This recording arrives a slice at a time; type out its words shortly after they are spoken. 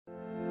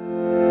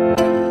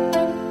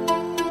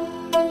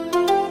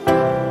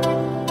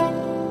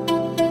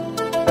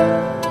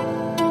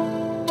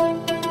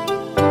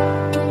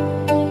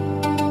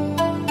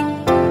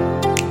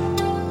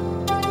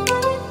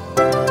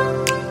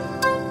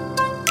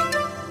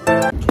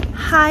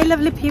Hi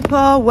lovely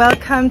people,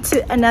 welcome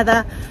to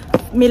another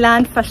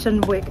Milan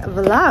Fashion Week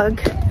vlog.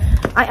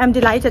 I am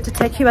delighted to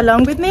take you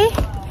along with me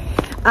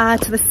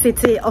to the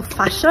city of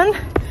fashion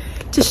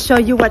to show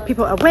you what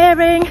people are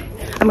wearing.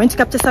 I'm going to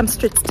capture some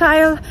street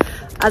style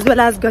as well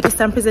as go to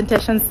some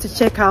presentations to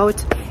check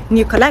out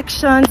new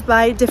collections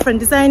by different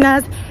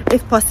designers.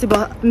 If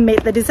possible,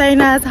 meet the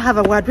designers, have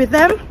a word with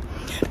them.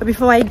 But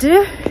before I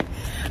do,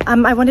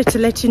 I wanted to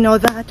let you know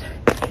that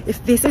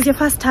if this is your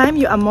first time,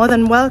 you are more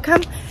than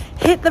welcome.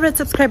 Hit the red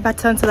subscribe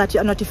button so that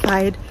you are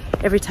notified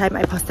every time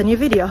I post a new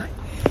video.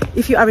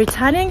 If you are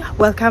returning,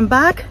 welcome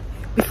back.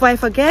 Before I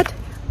forget,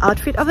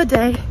 outfit of the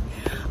day.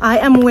 I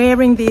am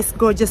wearing this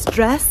gorgeous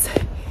dress.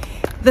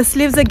 The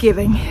sleeves are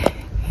giving.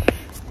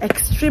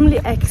 Extremely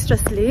extra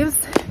sleeves.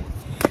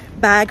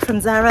 Bag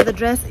from Zara. The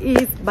dress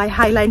is by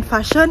MILAN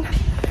Fashion.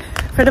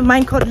 A friend of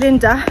mine called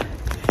Linda.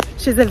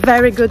 She's a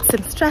very good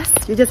seamstress.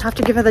 You just have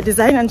to give her the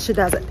design and she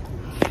does it.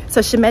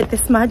 So she made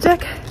this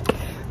magic.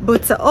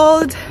 Boots are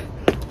old.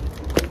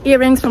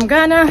 Earrings from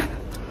Ghana.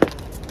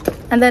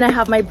 And then I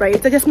have my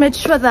braids. I just made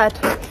sure that,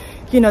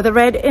 you know, the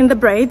red in the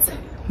braids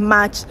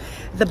match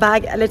the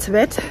bag a little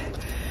bit.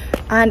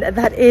 And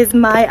that is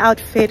my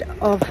outfit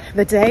of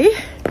the day.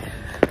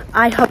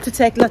 I hope to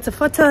take lots of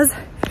photos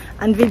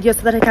and videos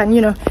so that I can,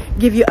 you know,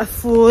 give you a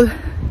full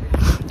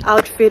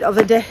outfit of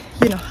the day.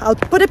 You know, I'll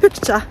put a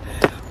picture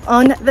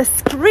on the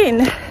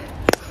screen.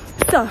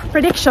 So,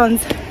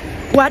 predictions.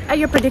 What are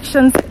your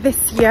predictions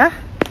this year?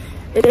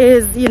 It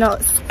is, you know,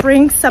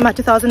 spring summer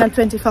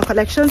 2024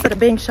 collections that are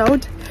being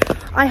showed.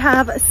 I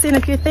have seen a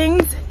few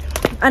things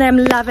and I'm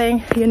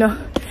loving, you know,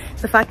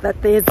 the fact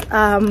that there's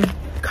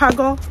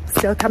cargo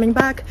still coming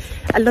back,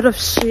 a lot of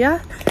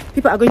sheer.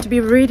 People are going to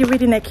be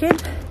really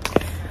naked.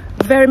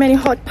 Very many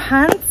hot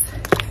pants.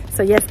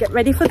 So yes, get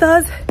ready for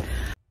those.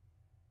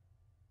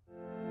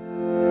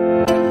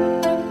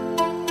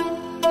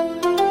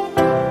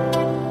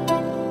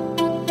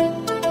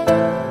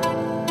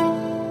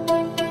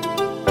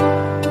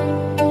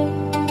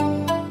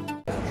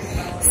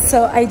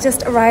 So I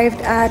just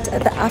arrived at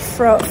the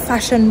Afro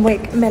Fashion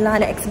Week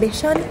Milan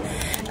exhibition.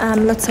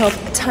 Lots of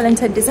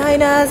talented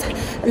designers,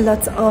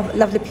 lots of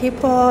lovely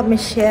people.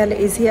 Michelle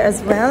is here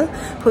as well,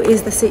 who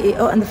is the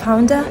CEO and the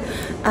founder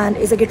and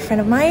is a good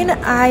friend of mine.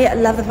 I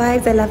love the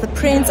vibes, I love the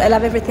prints, I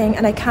love everything,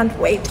 and I can't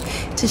wait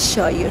to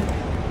show you.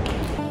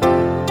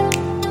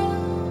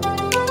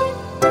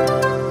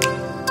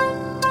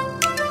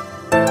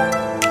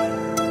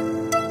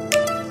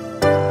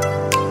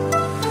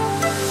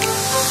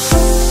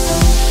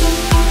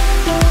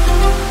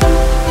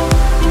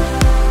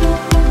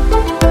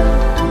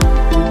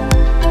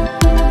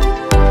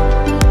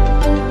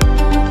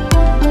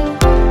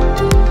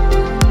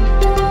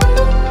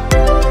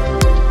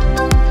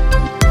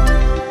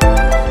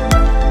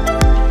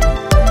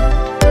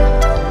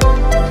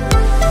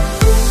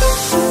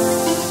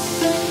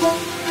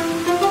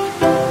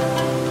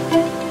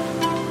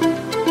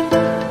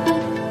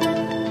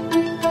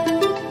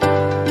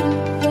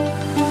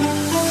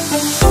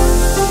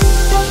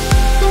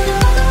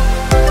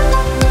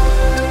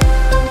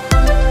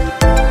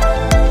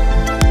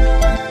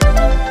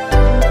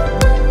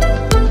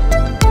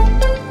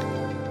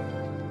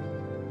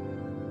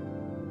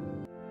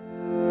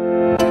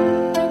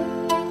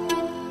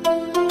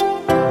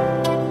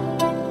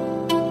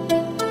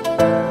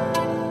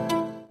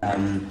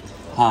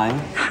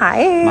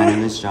 Hi. My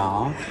name is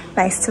Zhao.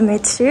 Nice to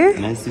meet you.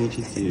 Nice to meet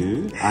you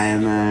too. I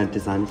am a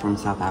designer from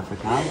South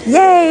Africa.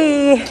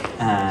 Yay!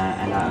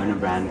 And I own a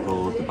brand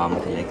called the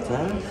BAM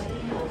Collective.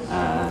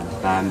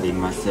 BAM being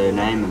my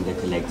surname and the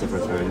collective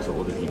referring to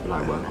all the people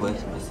I work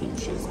with. My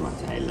seamstresses, my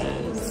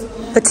tailors.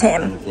 The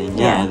team.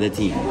 Yeah, the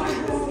team.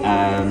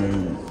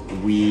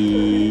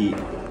 We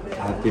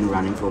have been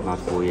running for about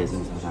 4 years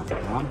in South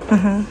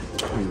Africa.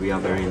 And we are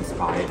very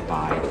inspired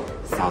by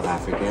South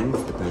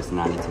Africans, the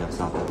personality of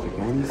South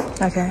Africans.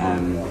 Okay.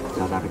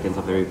 South Africans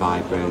are very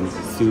vibrant,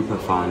 super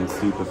fun,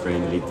 super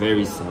friendly,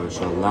 very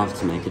social, love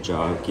to make a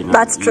joke, you know.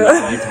 That's true.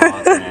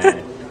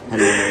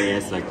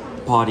 Hilarious, like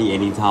party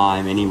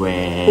anytime,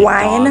 anywhere,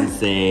 wine,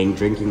 dancing,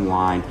 drinking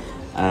wine.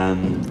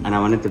 And I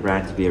wanted the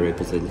brand to be a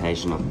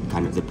representation of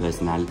kind of the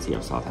personality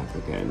of South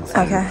Africans.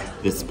 Okay.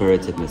 The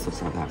spiritedness of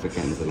South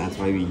Africans, and that's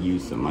why we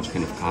use so much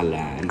kind of color.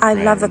 And I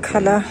love the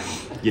color.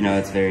 You know,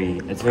 it's very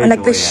and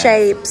like the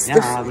shapes,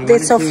 yeah, they're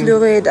so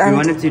fluid. And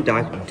we wanted to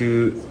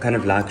do kind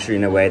of luxury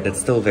in a way that's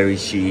still very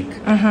chic,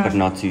 but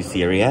not too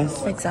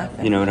serious.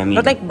 Exactly. You know what I mean?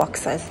 Not like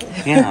boxers.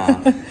 Yeah.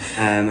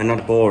 And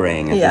not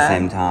boring at the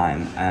same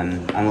time.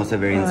 I'm also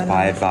very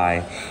inspired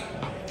by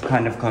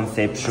kind of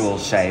conceptual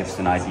shapes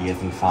and ideas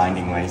and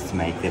finding ways to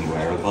make them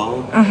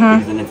wearable.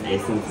 Because in its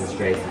essence, this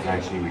dress is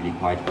actually really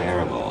quite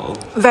wearable.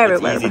 Very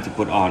it's wearable. Easy to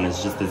put on.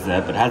 It's just a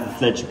zip. It has a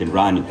slit. You can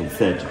run, you can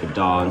sit, you can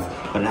dance.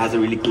 but it has a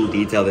really cool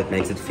detail that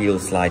makes it feel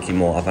slightly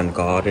more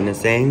avant-garde in a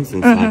sense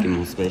and slightly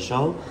more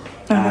special.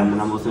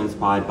 And I'm also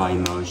inspired by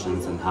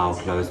emotions and how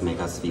clothes make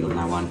us feel, and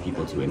I want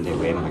people to, when they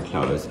wear my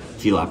clothes,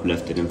 feel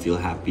uplifted and feel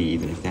happy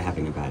even if they're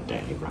having a bad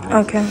day, right?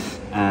 Okay.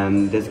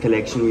 This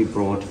collection we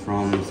brought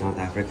from South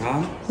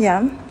Africa.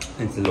 Yeah.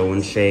 It's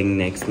launching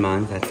next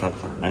month at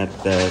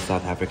the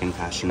South African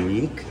Fashion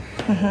Week.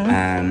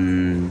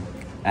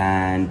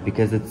 And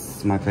because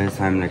it's my first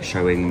time like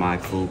showing my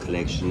full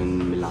collection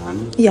in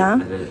Milan at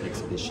an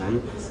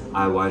exhibition,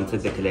 I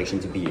wanted the collection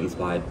to be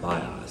inspired by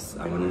us.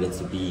 I wanted it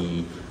to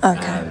be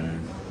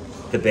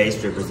the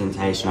best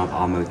representation of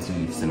our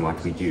motifs and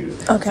what we do.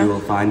 So you will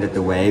find that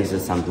the waves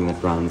is something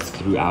that runs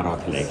throughout our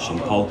collection.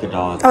 Polka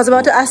dots. I was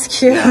about to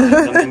ask you.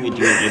 Something we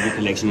do in every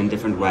collection in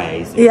different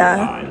ways.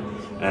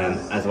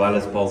 As well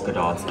as polka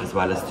dots, as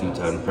well as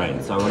two-tone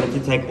prints. So I wanted to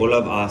take all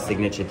of our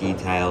signature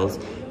details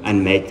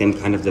and make them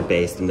kind of the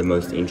best and the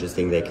most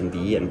interesting they can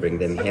be and bring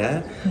them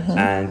here.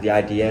 And the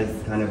idea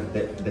is kind of,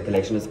 the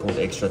collection is called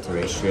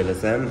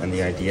Extraterrestrialism, and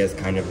the idea is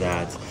kind of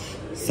that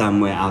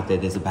somewhere out there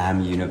there's a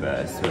BAM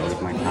universe where all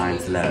of my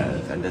clients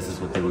live, and this is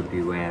what they would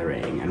be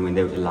wearing, and when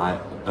they would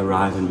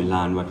arrive in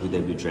Milan, what would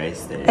they be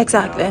dressed in?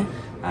 Exactly.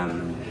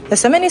 There's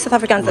so many South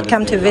Africans that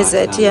come to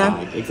visit.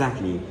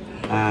 Exactly.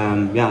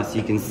 So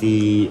you can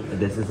see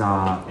this is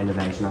our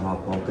elevation of our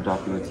polka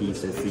dot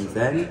motifs this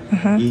season.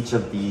 Each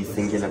of these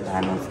singular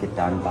panels get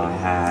done by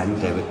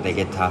hand. They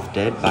get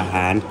tufted by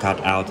hand, cut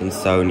out and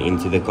sewn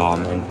into the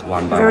garment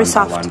one by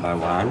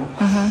one.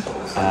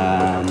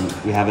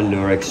 We have a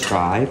lurex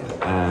stripe.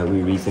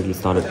 We recently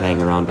started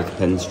playing around with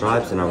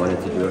pinstripes, and I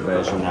wanted to do a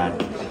version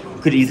that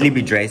could easily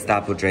be dressed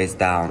up or dressed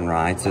down,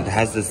 right? So it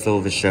has the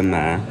silver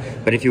shimmer,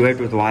 but if you wear it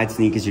with white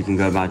sneakers, you can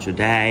go about your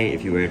day.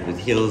 If you wear it with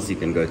heels, you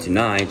can go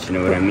tonight. You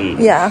know what I mean?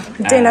 Yeah,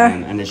 dinner.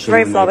 And the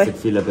shimmer makes it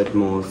feel a bit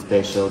more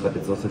special, but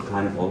it's also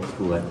kind of old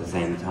school at the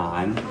same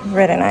time.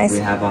 Really nice. We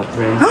have our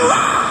prints.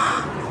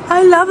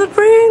 I love the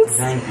prints.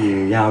 Thank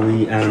you. Yeah,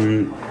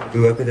 we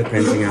work with a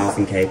printing house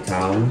in Cape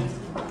Town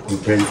who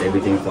prints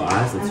everything for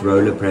us. It's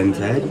roller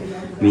printed,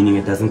 meaning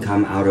it doesn't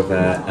come out of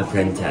a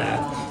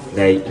printer.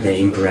 They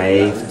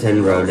engrave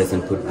tin rollers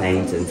and put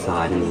paint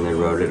inside, and then they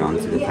roll it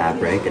onto the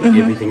fabric, and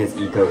everything is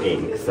eco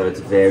ink, so it's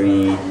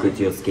very good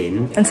to your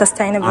skin and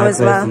sustainable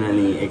as well.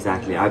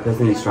 I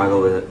personally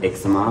struggle with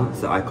eczema,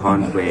 so I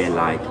can't wear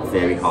like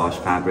very harsh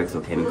fabrics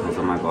or chemicals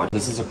on my body.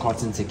 This is a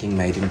cotton ticking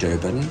made in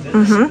Durban,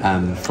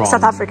 from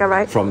South Africa,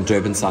 right? From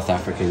Durban, South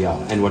Africa, yeah.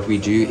 And what we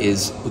do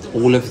is, with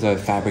all of the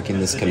fabric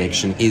in this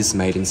collection is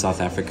made in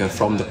South Africa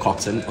from the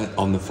cotton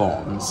on the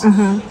farms,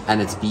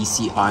 and it's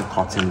BCI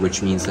cotton,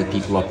 which means that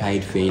people are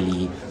paid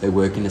fairly, they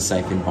work in a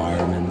safe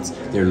environment,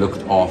 they're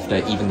looked after,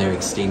 even their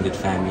extended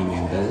family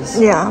members.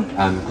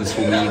 Because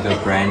for me, the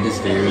brand is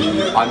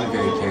I'm a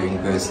very caring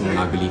person, and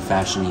I believe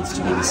fashion needs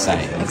to be the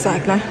same.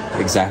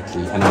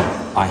 Exactly. And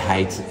I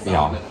hate,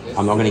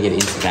 I'm not going to get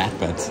into that,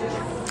 but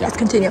let's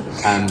continue.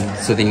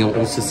 So then you'll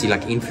also see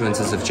like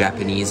influences of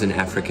Japanese and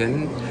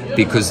African,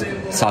 because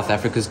South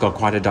Africa's got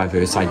quite a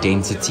diverse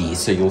identity.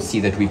 So you'll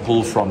see that we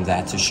pull from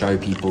that to show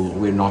people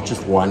we're not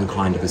just one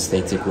kind of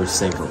aesthetic, we're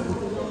several.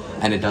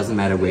 And it doesn't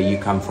matter where you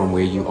come from,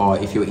 where you are.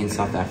 If you're in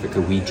South Africa,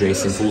 we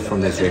dress and pull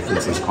from those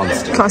references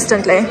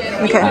constantly.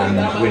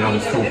 When I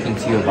was talking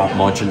to you about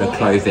modular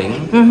clothing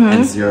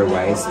and zero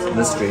waste,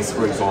 this dress,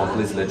 for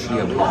example, is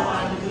literally a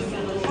block,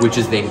 which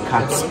is then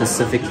cut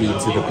specifically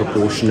to the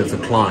proportion of the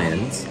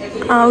client.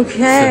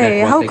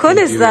 So how cool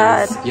is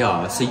that?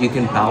 So you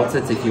can belt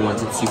it if you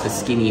want it super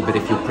skinny, but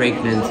if you're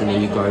pregnant and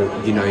then you go,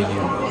 you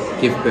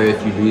give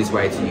birth, you lose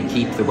weight, and you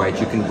keep the weight,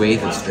 you can wear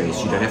this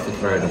dress. You don't have to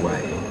throw it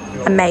away.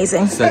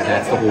 Amazing. So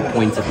that's the whole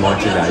point of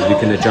modular. You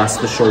can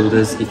adjust the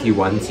shoulders if you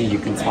want to. You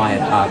can tie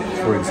it up,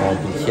 for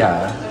example,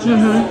 here.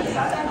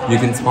 You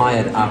can tie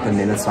it up, and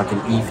then it's like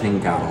an evening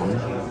gown.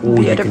 Or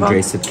you can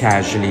dress it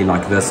casually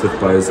like this with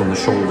bows on the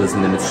shoulders,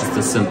 and then it's just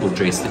a simple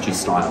dress that you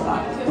style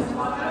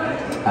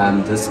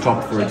up. This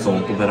top, for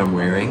example, that I'm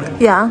wearing,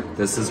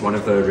 this is one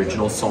of the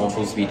original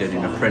samples we did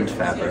in a print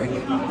fabric,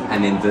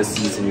 and then this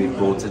season we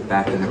brought it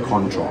back in a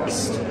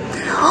contrast.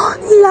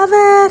 Love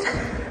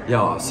it.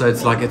 So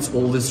it's like it's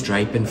all this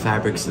drape and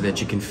fabric so that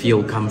you can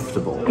feel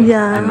comfortable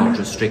and not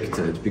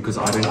restricted, because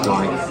I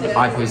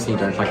personally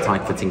don't like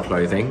tight-fitting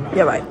clothing.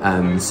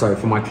 So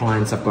for my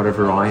clients, I've got a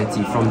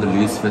variety from the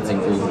loose fitting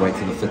all the way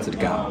to the fitted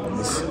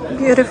gowns.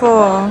 Beautiful.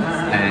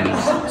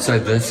 And so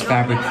this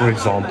fabric, for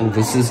example,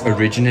 this is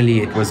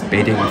originally, it was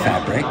bedding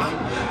fabric,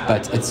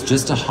 but it's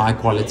just a high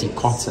quality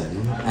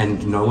cotton,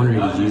 and no one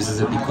really uses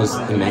it because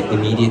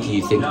immediately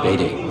you think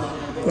bedding.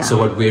 So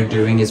what we're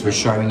doing is we're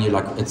showing you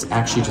like it's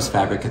actually just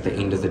fabric at the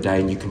end of the day,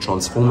 and you can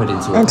transform it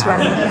into a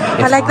pattern.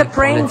 I like the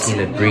print.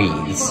 And it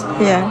breathes.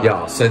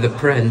 So the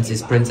print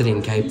is printed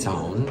in Cape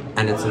Town,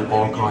 and it's an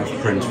archive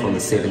print from the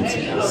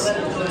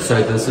 70s.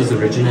 So this was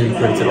originally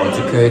printed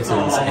onto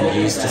curtains and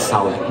used to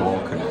sell at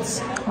markets.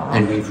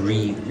 And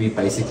we've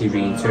basically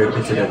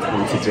reinterpreted it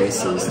onto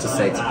dresses to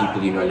say to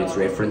people, let's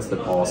reference the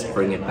past,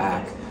 bring it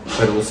back,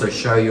 but also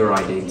show your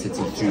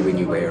identity through when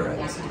you wear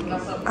it.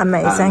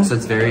 Amazing. So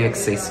it's very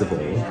accessible.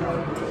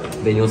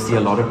 Then you'll see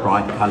a lot of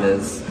bright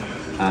colors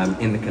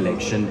in the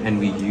collection, and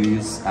we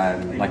use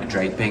like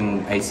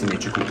draping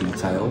asymmetrical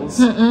details.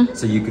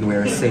 So you can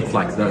wear a set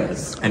like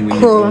this, and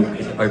when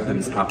it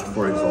opens up,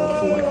 for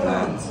example, like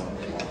that.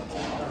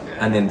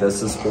 And then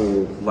this is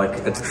all like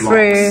it's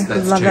blocks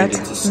that's turned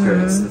into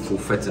skirts that will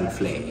fit and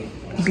flare.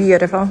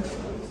 Beautiful.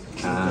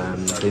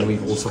 Then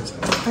we've also...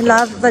 I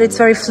love that it's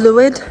very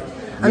fluid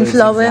and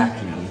flowy.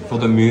 Exactly. For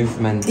the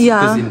movement,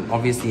 because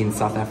obviously in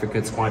South Africa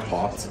it's quite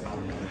hot.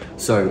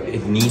 So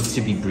it needs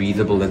to be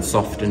breathable and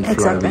soft and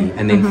flowy.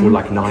 And then for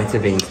like night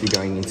events, we're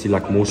going into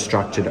like more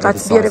structured,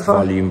 oversized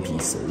volume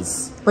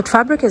pieces. What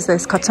fabric is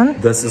this? Cotton?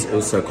 This is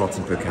also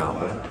cotton per cow.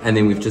 And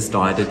then we've just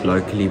dyed it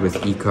locally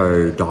with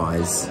eco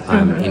dyes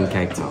in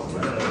Cape Town.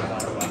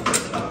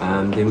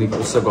 Then we've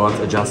also got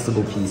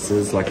adjustable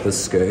pieces like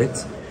this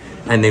skirt.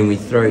 And then we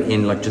throw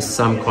in like just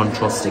some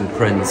contrasting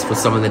prints for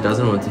someone that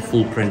doesn't want a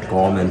full print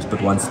garment but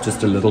wants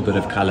just a little bit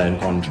of color and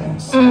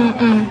contrast.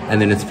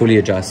 And then it's fully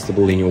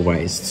adjustable in your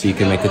waist, so you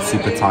can make it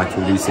super tight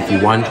or loose if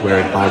you want, wear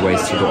it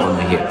high-waisted or on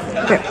the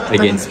hip.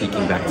 Again,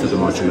 speaking back to the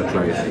modular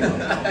clothing.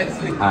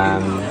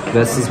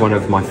 This is one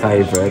of my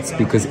favorites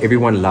because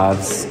everyone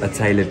loves a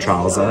tailored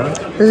trouser.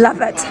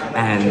 Love it.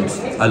 And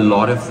a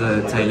lot of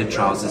the tailored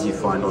trousers you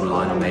find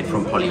online are made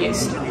from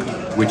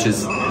polyester, which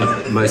is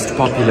the most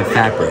popular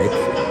fabric.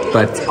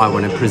 But I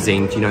want to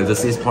present, you know,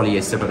 this is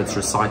polyester, but it's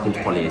recycled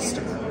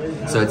polyester.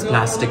 So it's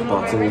plastic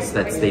bottles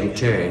that's then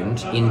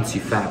turned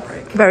into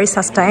fabric. Very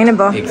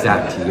sustainable.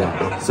 Exactly,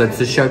 yeah. So it's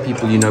to show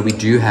people, you know, we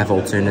do have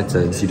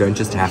alternatives. You don't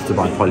just have to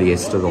buy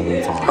polyester the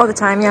whole time. All the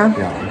time, yeah.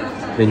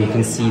 Yeah. Then you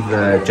can see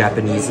the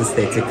Japanese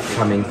aesthetic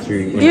coming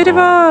through in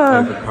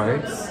our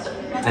overcoats.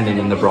 And then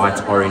in the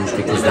bright orange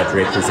because that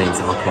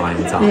represents our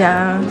clientele.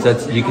 Yeah. So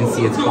it's, you can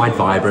see it's quite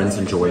vibrant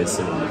and joyous.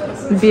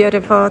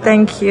 Beautiful.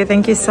 Thank you.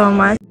 Thank you so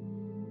much.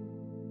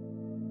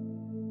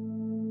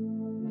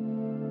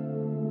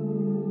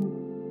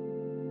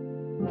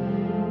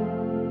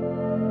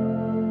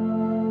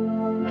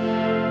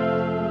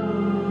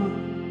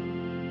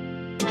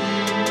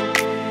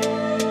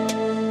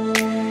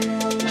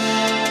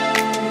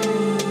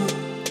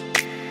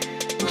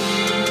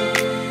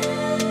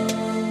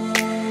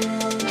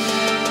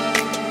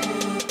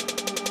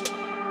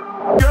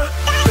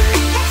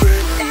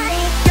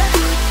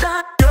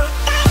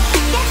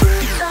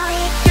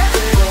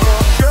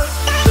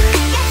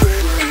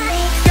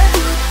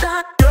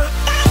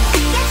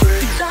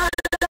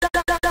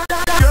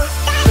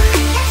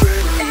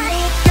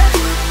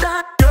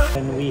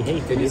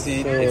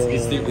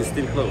 It's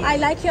still closed. I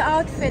like your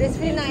outfit, it's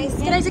really nice.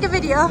 Can I take a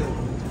video?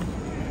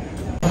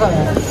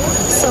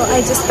 So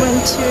I just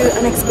went to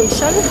an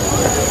exhibition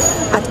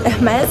at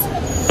Hermes.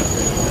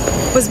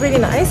 It was really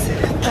nice.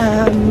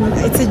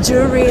 It's a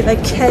jewelry,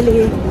 like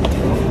Kelly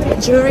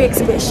jewelry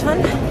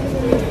exhibition.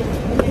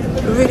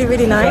 Really,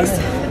 really nice.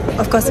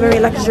 Of course, very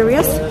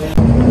luxurious.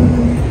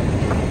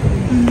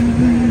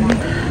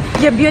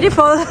 You're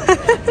beautiful.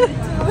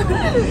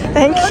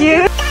 Thank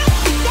you.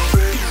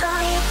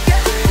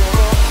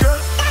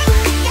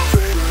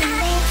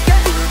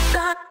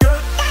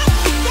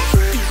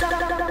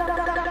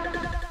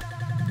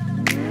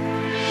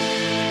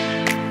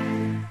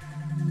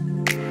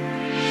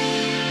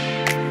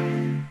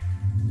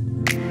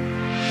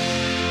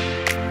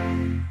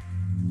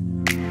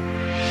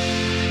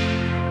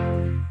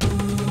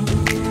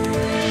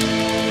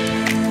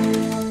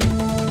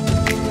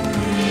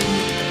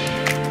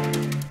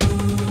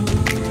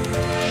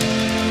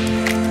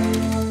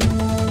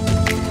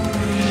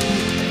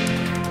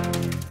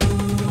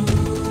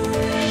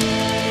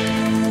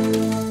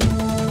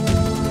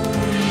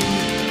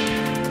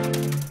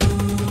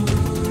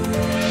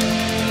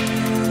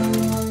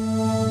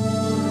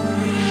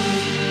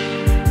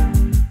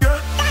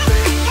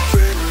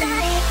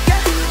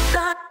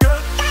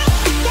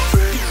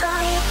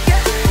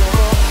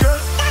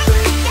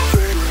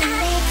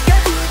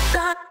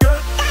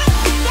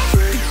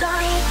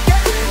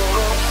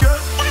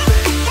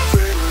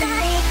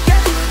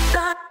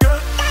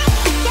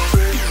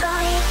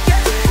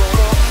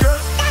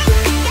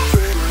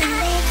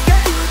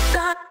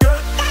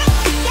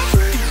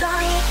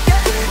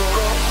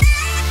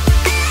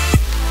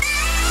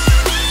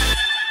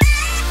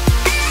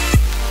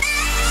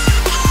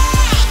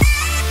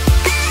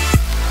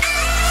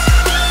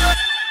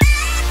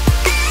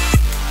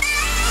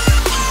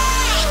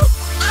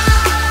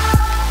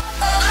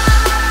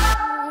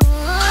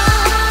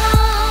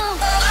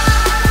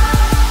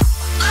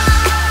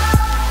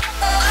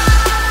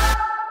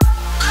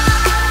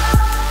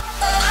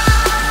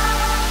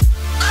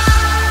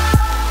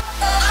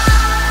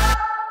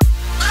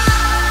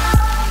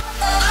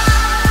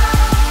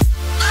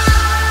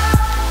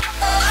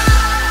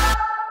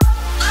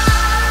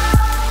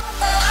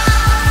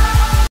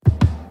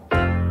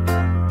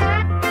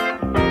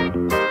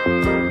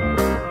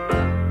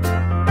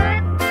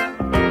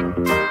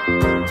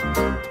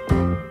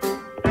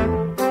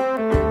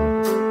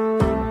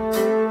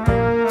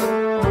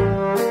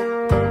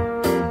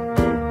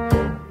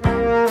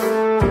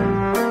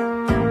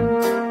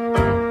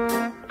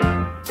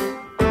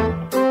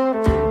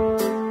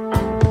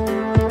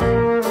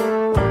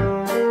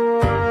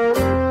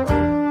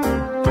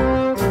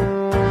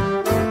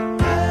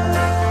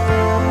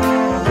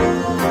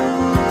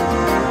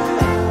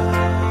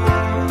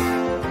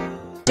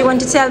 want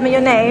to tell me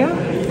your name?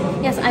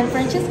 Yes, I'm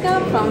Francesca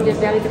from the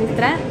 23.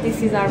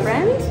 This is our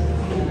brand.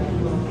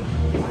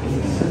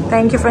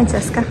 Thank you,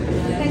 Francesca.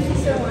 Thank you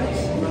so much.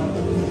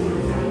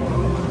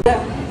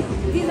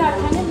 These are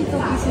tiny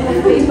little pieces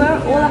of paper,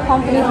 all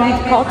accompanied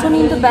with cotton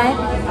in the back,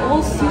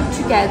 all sewed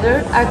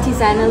together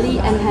artisanally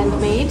and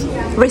handmade.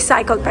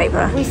 Recycled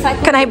paper.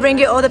 Recycled. Can I bring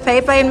you all the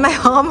paper in my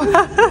home?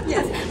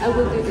 Yes, I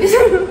will do this.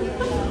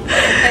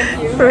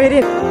 Thank you.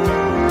 Really.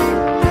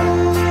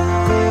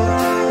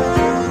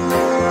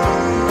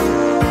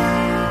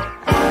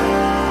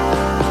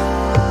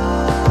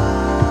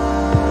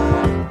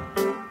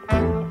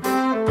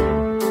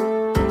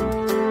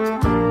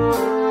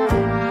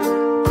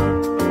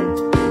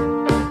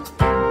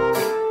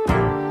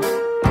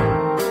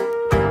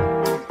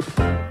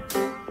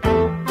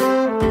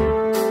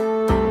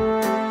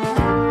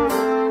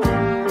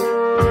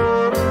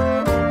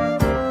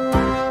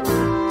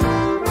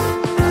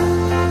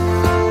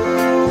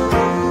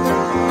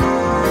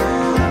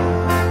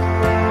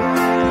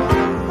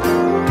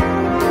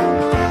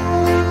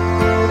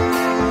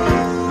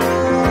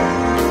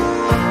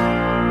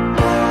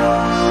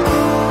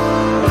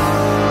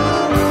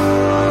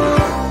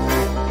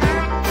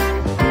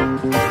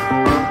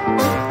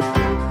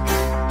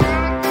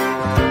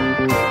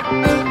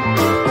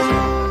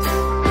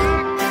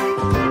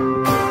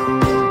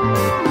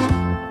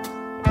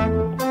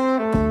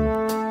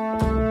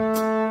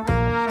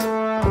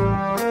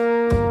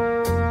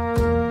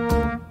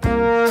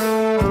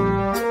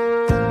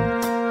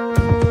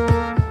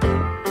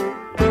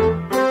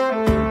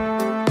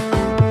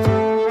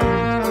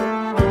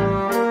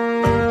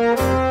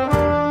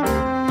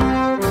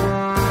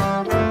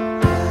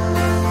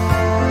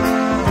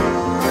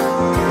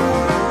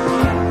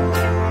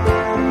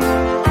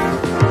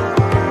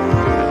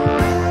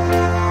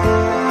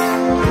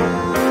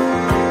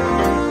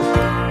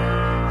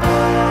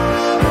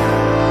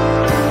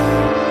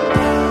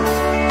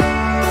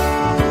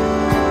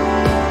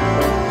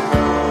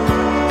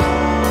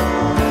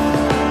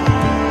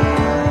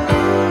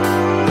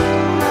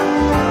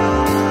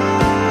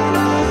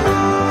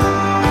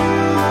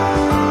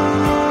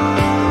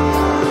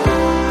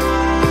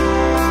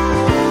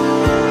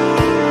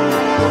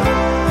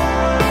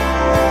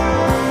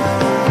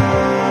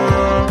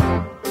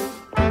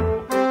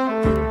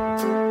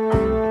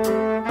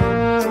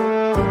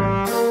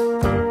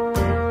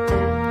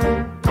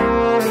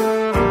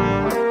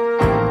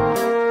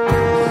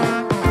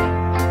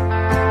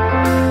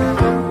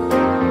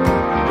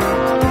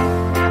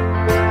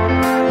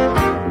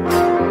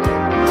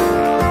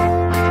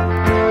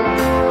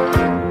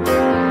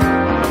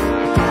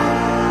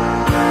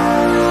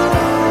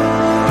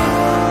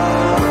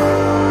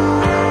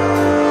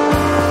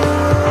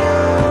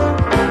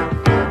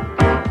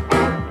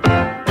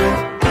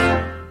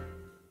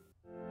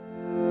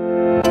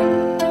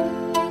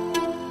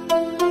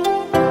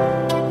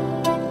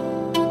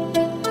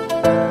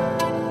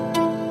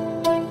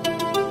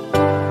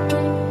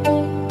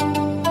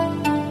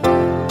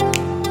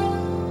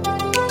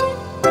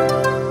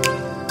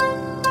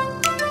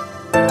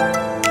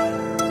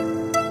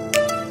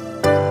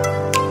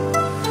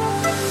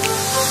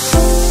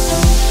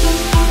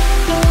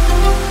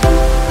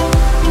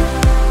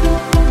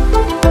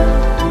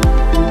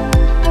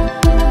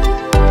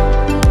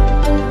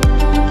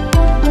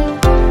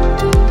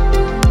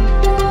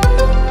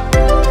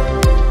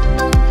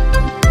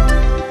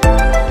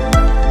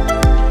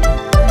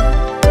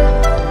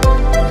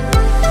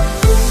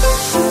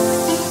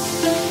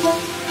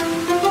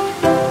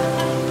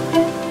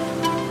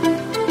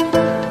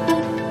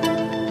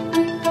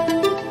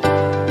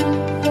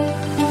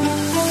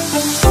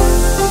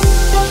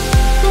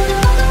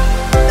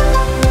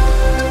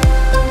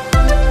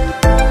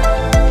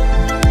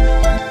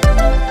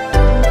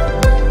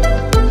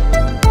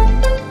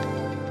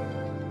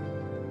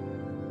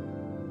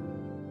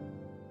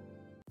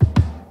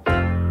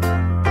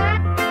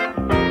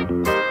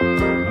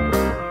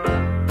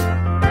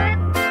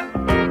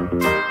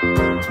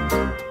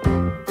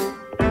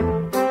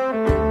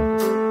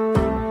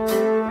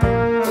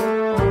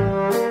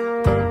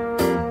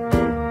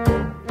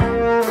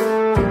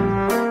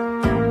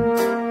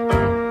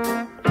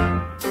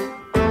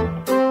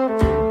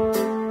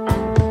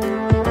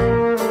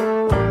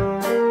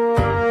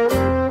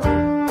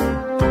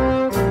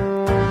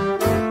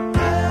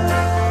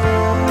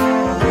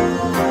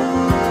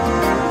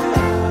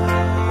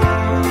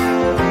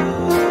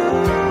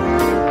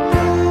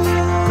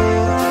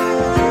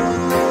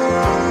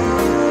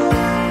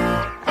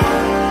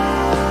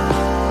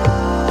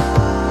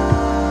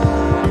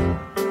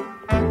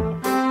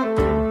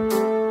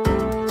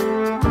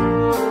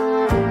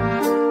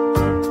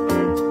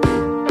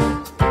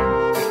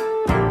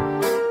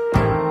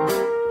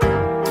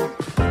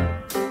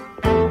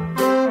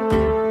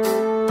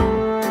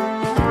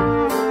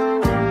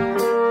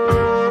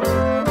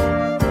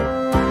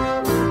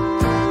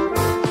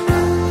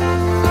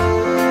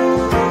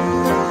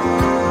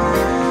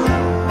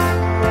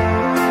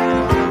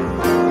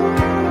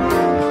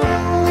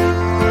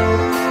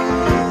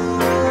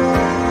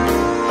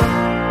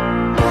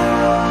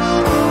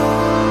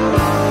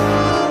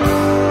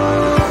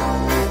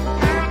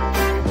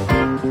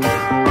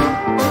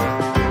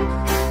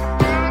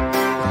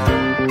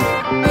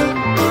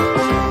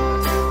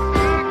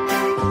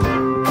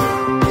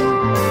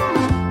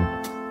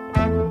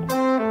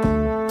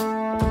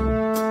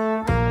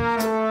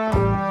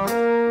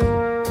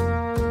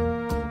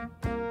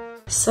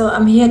 So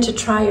I'm here to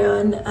try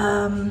on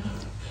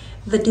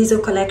the Diesel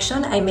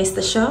collection. I missed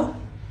the show,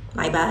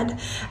 my bad,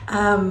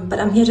 but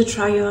I'm here to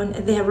try on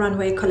their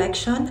runway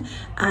collection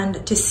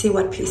and to see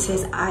what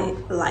pieces I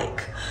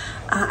like.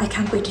 I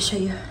can't wait to show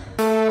you.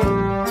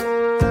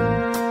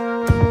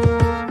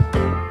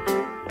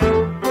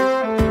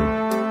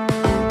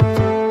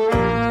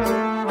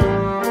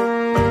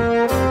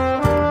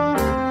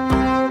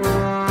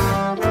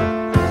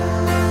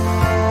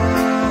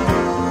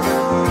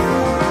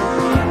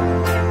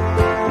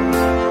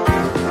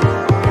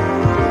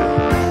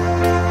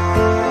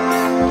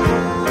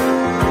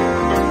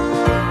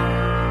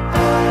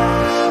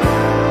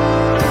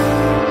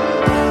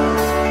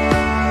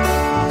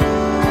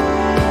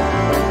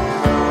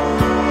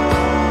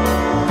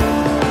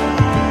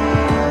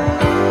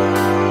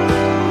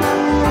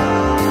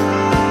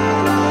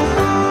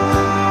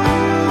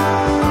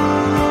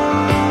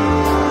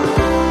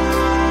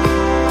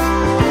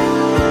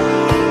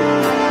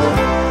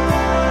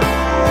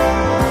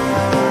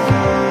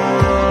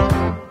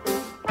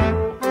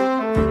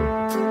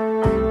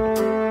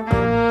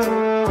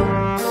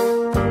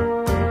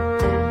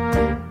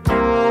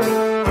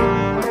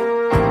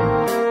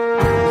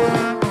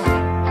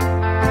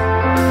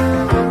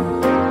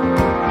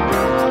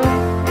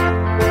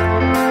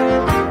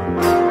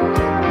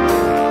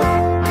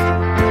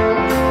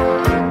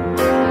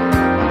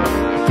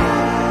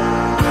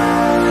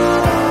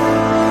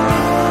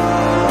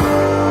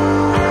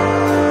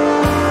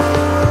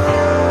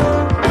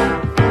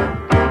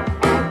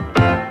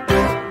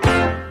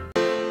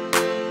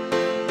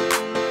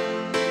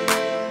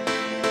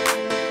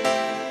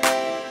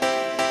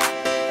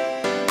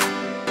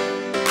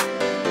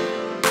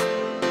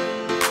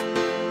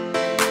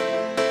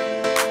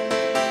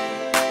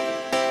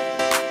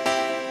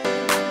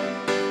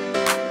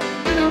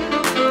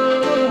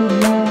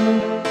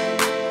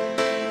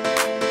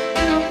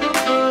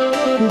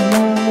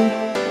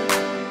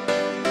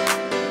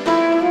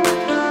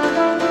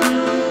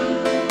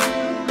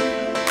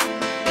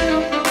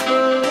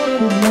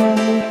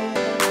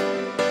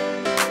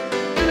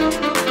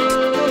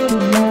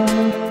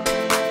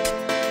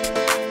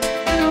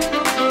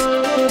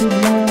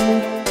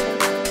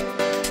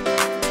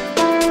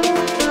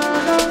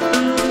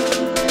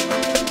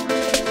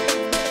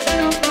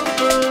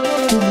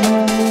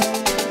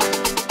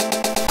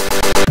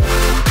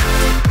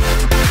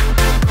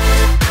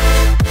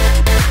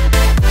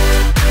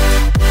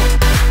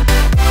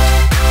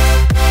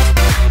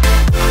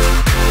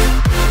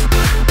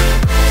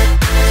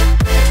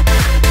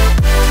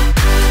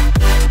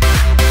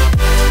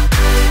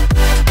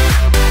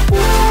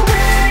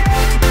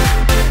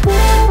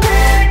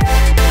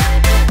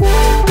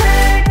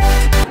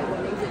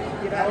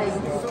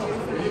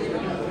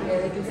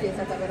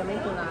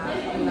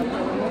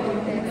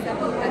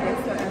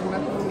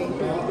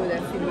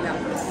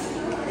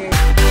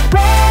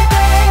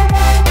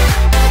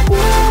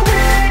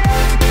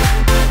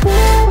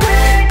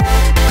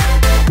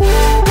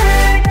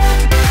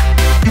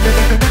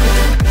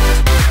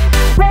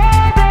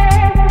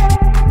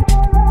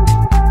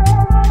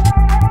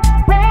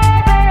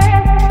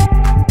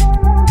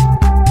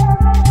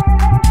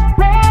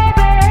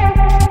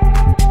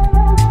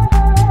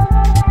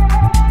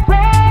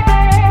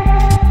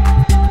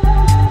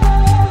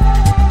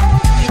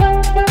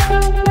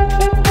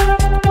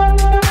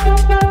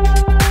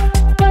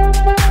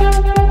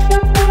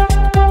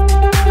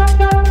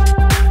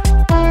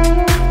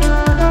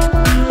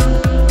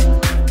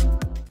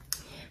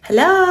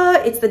 Hello,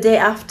 it's the day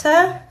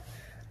after.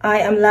 I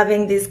am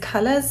loving these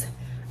colors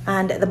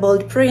and the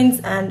bold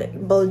prints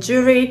and bold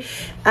jewelry,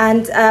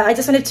 and I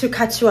just wanted to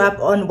catch you up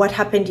on what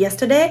happened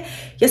yesterday.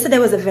 Yesterday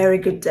was a very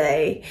good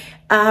day.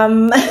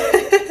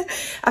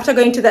 After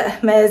going to the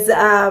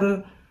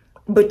Hermes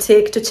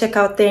boutique to check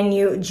out their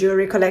new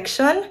jewelry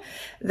collection,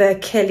 the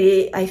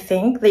Kelly, I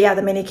think,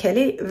 the mini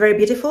Kelly, very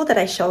beautiful, that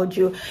I showed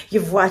you.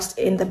 You've watched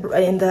in the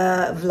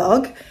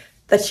vlog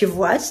that you've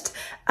watched.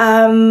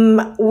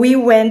 We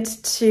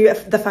went to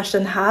the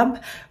fashion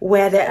hub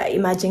where there are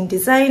emerging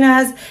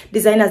designers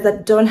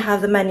that don't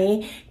have the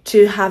money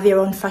to have their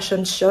own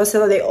fashion show,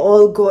 so they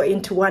all go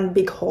into one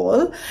big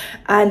hall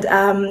and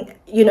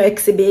you know,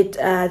 exhibit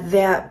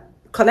their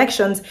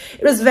collections.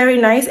 It was very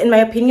nice. In my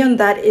opinion,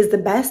 that is the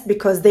best,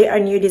 because they are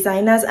new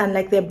designers and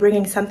like they're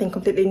bringing something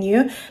completely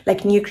new,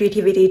 like new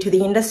creativity to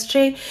the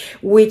industry,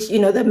 which, you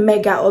know, the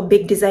mega or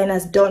big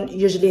designers don't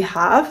usually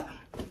have.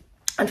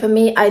 And for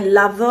me, I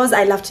love those.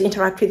 I love to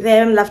interact with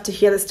them, love to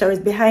hear the stories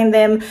behind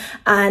them.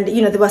 And,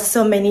 you know, there were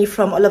so many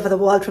from all over the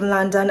world, from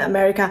London,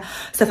 America,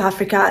 South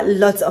Africa,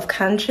 lots of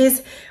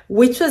countries,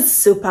 which was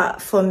super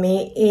for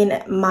me,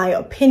 in my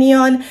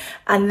opinion.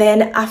 And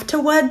then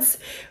afterwards,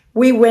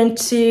 we went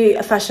to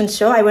a fashion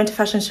show. I went to a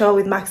fashion show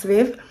with Max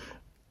Viv.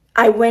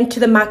 I went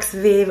to the Max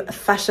Viv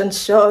fashion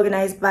show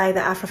organized by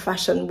the Afro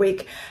Fashion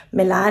Week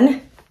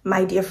Milan.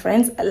 my dear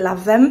friends. I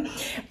love them.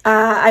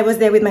 I was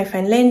there with my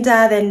friend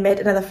Linda, then met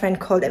another friend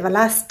called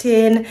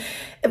Everlasting.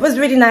 It was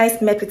really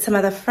nice, met with some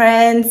other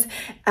friends,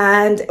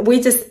 and we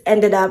just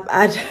ended up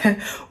at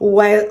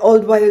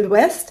Old Wild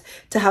West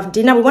to have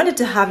dinner. We wanted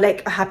to have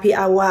like a happy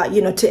hour,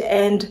 you know, to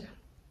end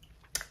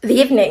the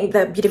evening,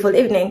 the beautiful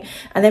evening,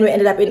 and then we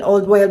ended up in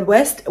Old Wild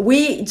West.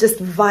 We just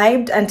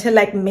vibed until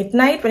like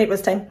midnight when it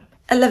was time,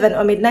 11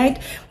 or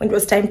midnight, when it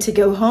was time to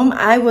go home.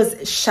 I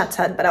was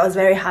shattered, but I was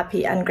very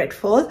happy and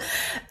grateful.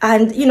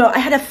 And you know, I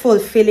had a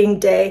fulfilling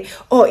day.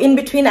 Oh, in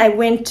between I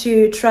went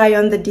to try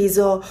on the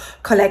Diesel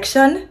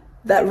collection,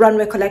 the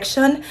runway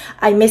collection.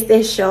 I missed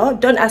their show.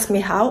 Don't ask me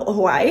how or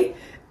why.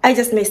 I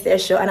just missed their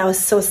show and I was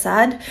so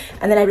sad.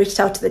 And then I reached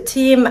out to the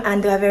team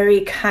and they were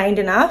very kind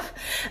enough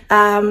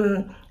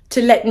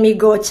to let me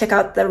go check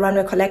out the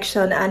runway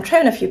collection and try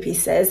on a few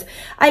pieces.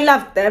 I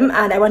loved them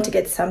and I want to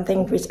get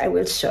something which I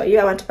will show you.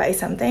 I want to buy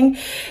something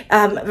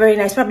very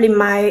nice. Probably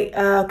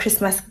my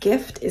Christmas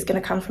gift is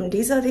gonna come from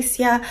Diesel this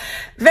year.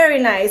 Very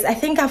nice. I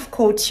think I've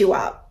caught you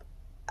up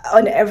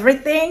on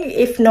everything.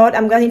 If not,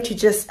 I'm going to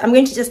just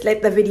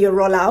let the video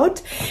roll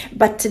out.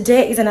 But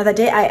today is another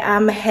day. I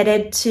am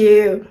headed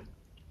to,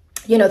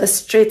 you know, the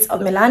streets of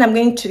Milan. I'm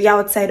going to the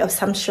outside of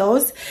some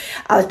shows.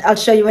 I'll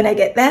show you when I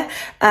get there,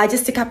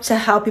 just to capture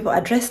how people are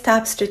dressed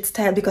up, street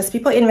style, because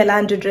people in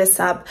Milan do dress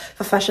up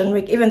for Fashion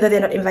Week, even though they're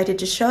not invited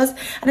to shows.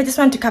 And I just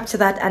want to capture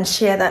that and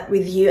share that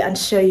with you and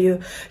show you,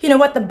 you know,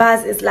 what the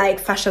buzz is like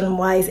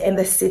fashion-wise in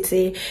the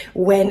city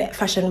when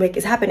Fashion Week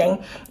is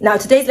happening. Now,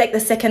 today is like the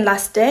second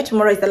last day.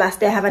 Tomorrow is the last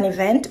day. I have an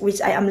event,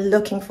 which I am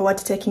looking forward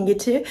to taking you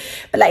to.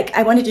 But like,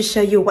 I wanted to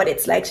show you what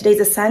it's like. Today is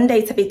a Sunday.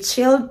 It's a bit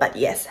chilled, but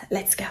yes,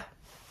 let's go.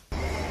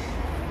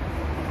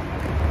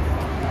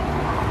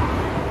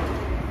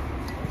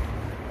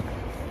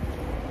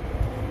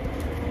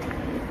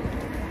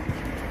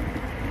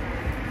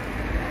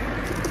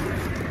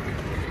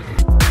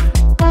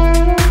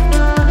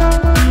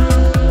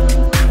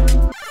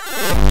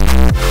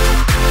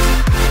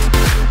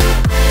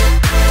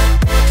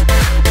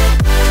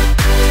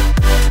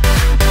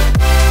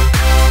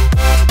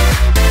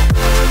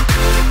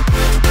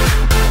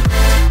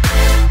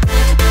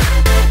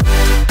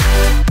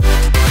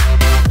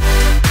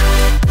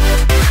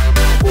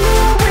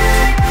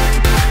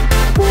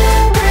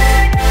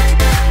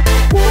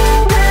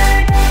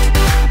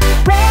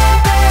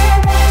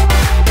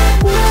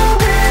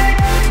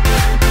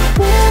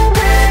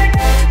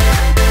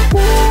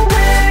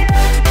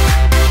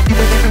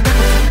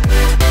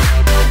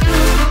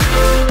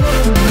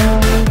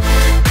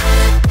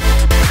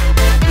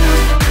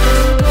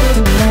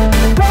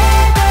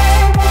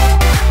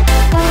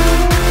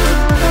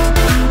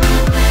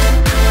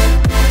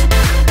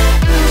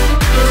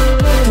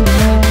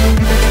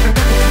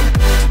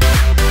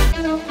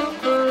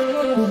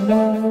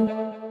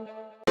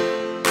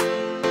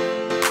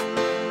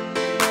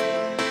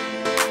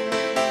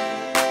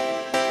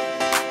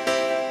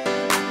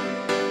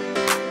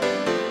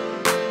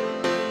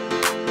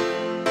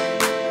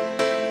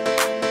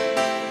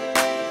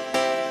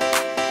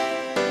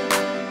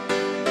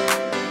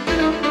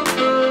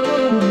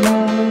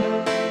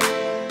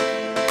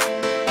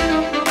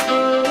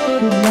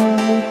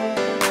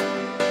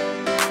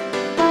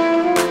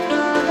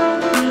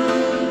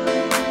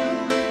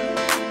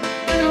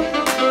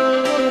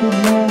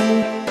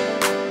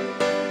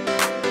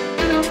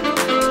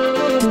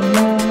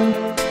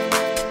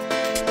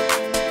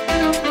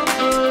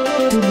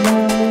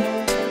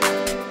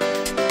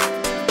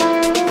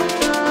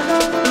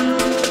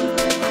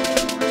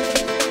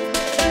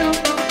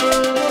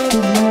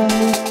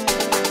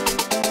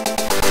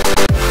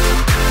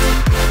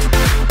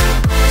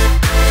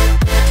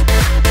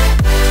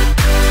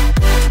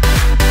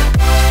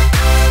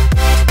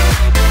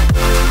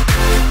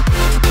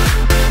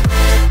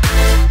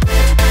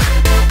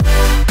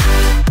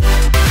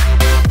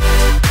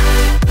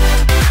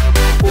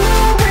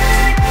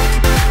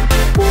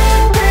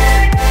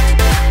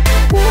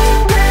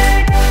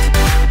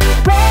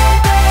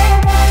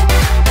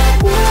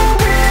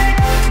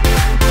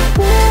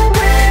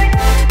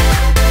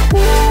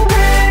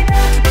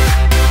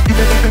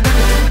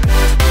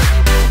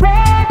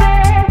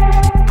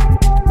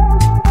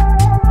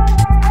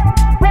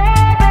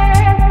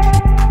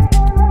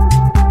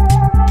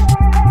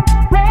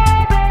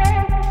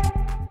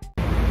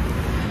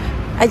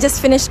 I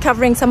just finished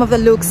covering some of the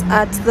looks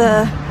at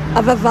the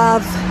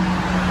Avavav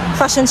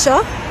fashion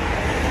show.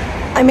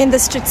 I'm in the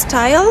street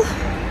style.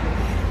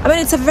 I mean,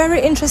 it's a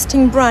very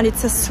interesting brand.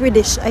 It's a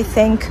Swedish, I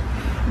think,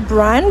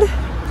 brand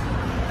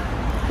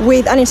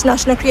with an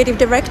international creative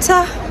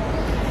director.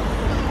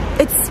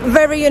 It's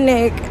very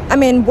unique. I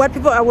mean, what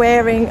people are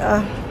wearing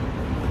are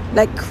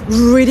like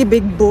really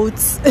big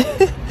boots,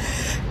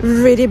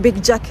 really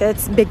big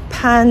jackets, big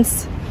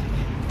pants.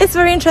 It's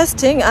very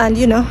interesting and,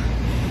 you know,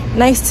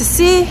 nice to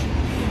see.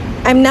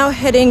 I'm now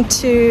heading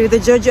to the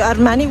Giorgio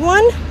Armani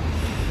one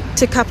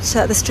to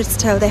capture the street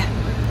style there.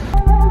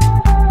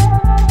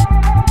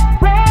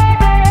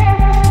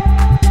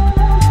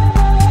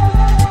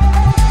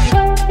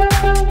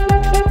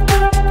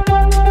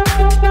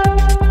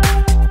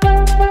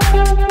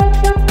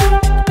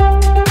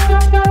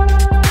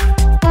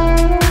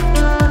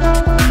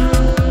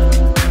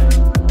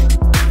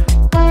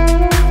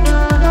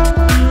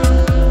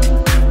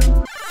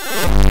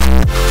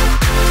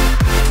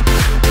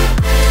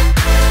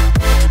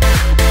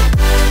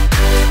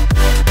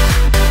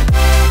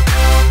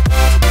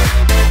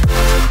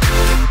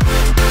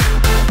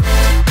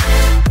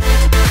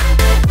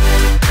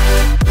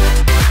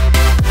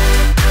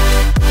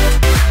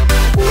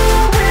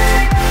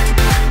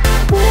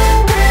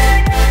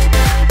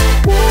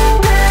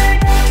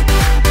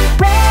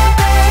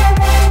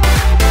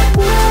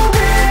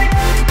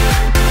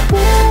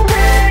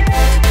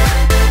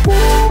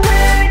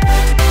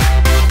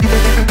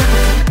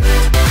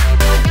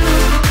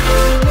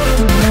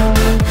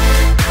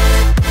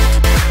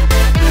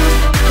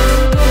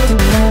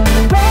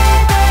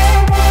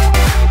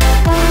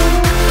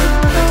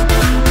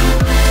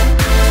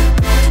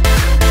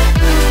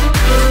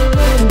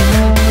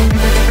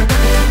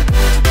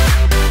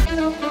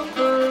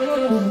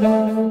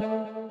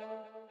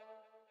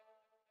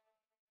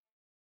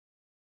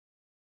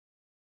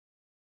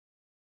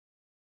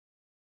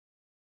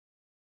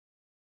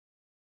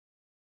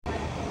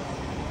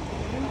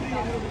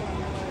 Sorry.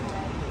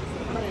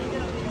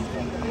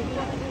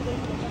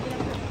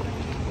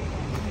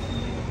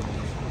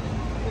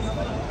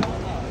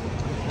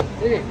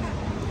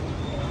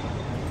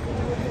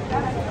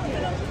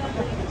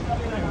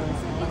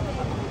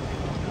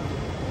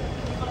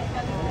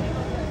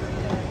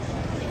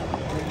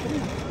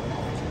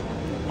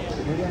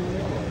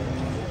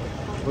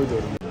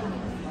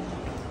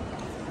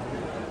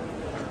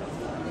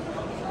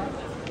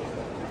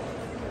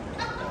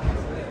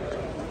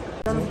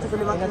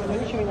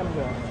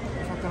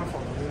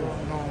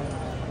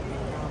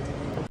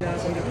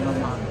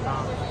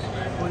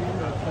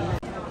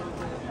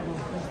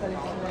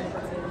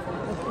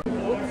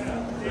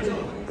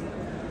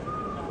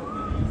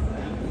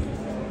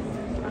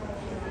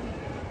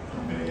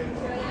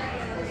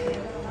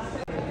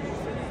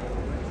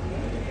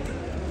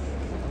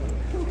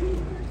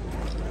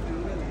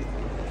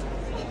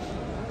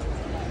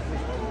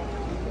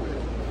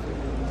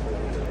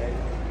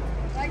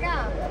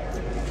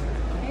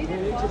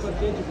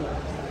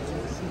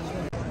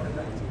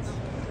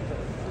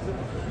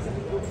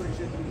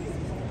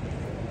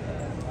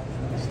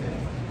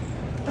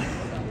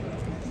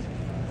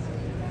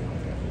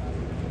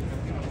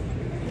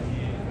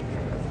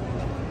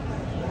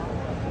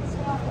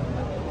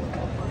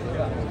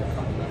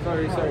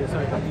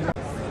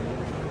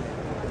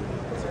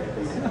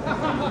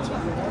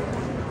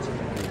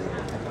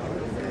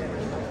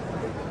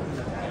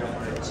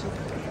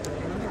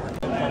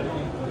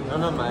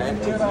 No, ma è...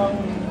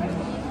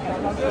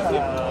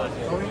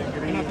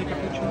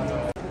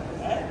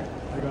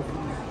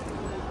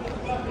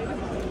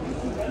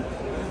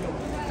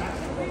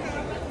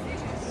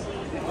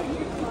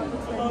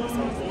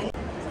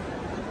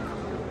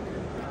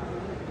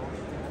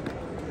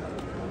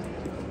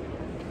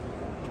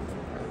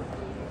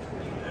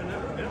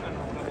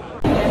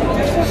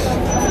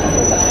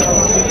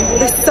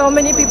 There's so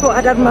many people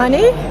at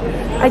Armani.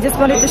 I just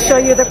wanted to show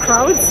you the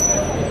crowds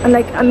and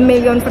like a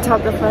million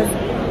photographers.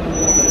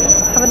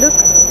 Have a look.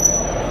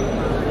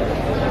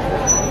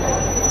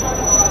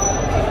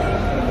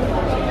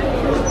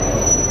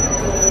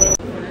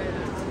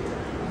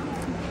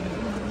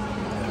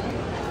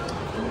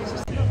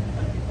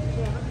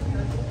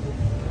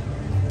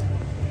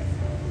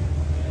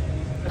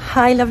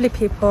 Hi lovely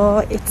people,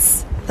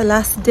 it's the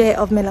last day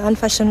of Milan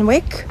Fashion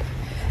Week.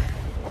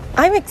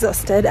 I'm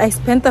exhausted. I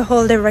spent the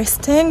whole day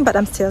resting, but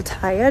I'm still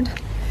tired.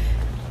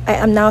 I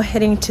am now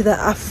heading to the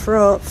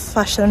Afro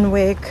Fashion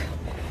Week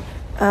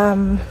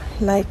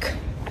like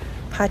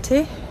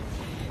party.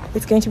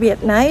 It's going to be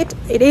at night.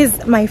 It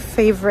is my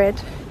favorite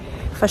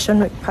Fashion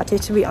Week party,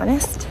 to be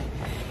honest.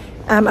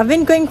 I've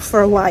been going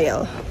for a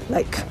while,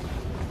 like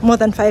more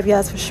than 5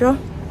 years for sure.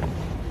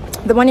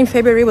 The one in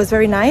February was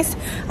very nice,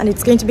 and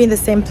it's going to be in the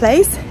same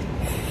place.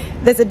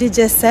 There's a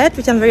DJ set,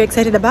 which I'm very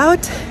excited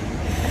about.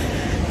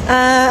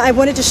 I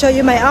wanted to show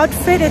you my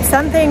outfit. It's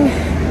something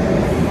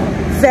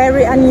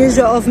very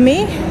unusual of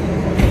me,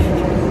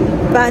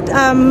 but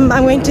I'm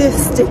going to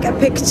stick a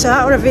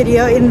picture or a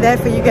video in there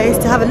for you guys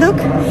to have a look.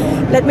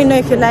 Let me know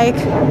if you like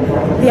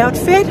the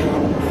outfit.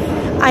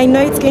 I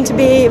know it's going to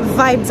be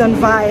vibes on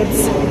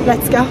vibes.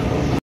 Let's go.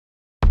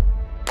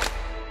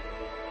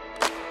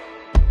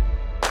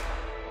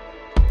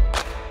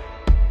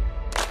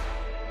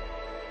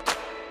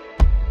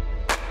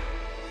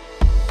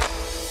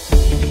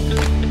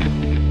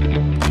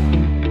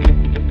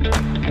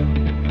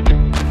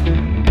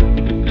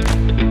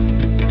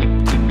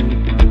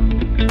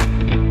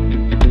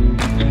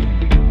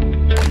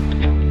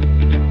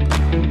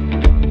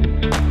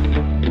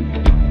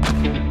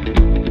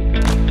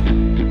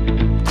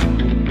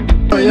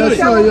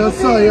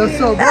 You're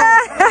so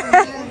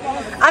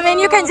I mean,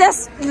 you can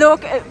just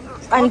look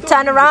and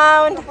turn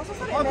around.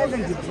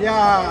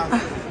 Yeah.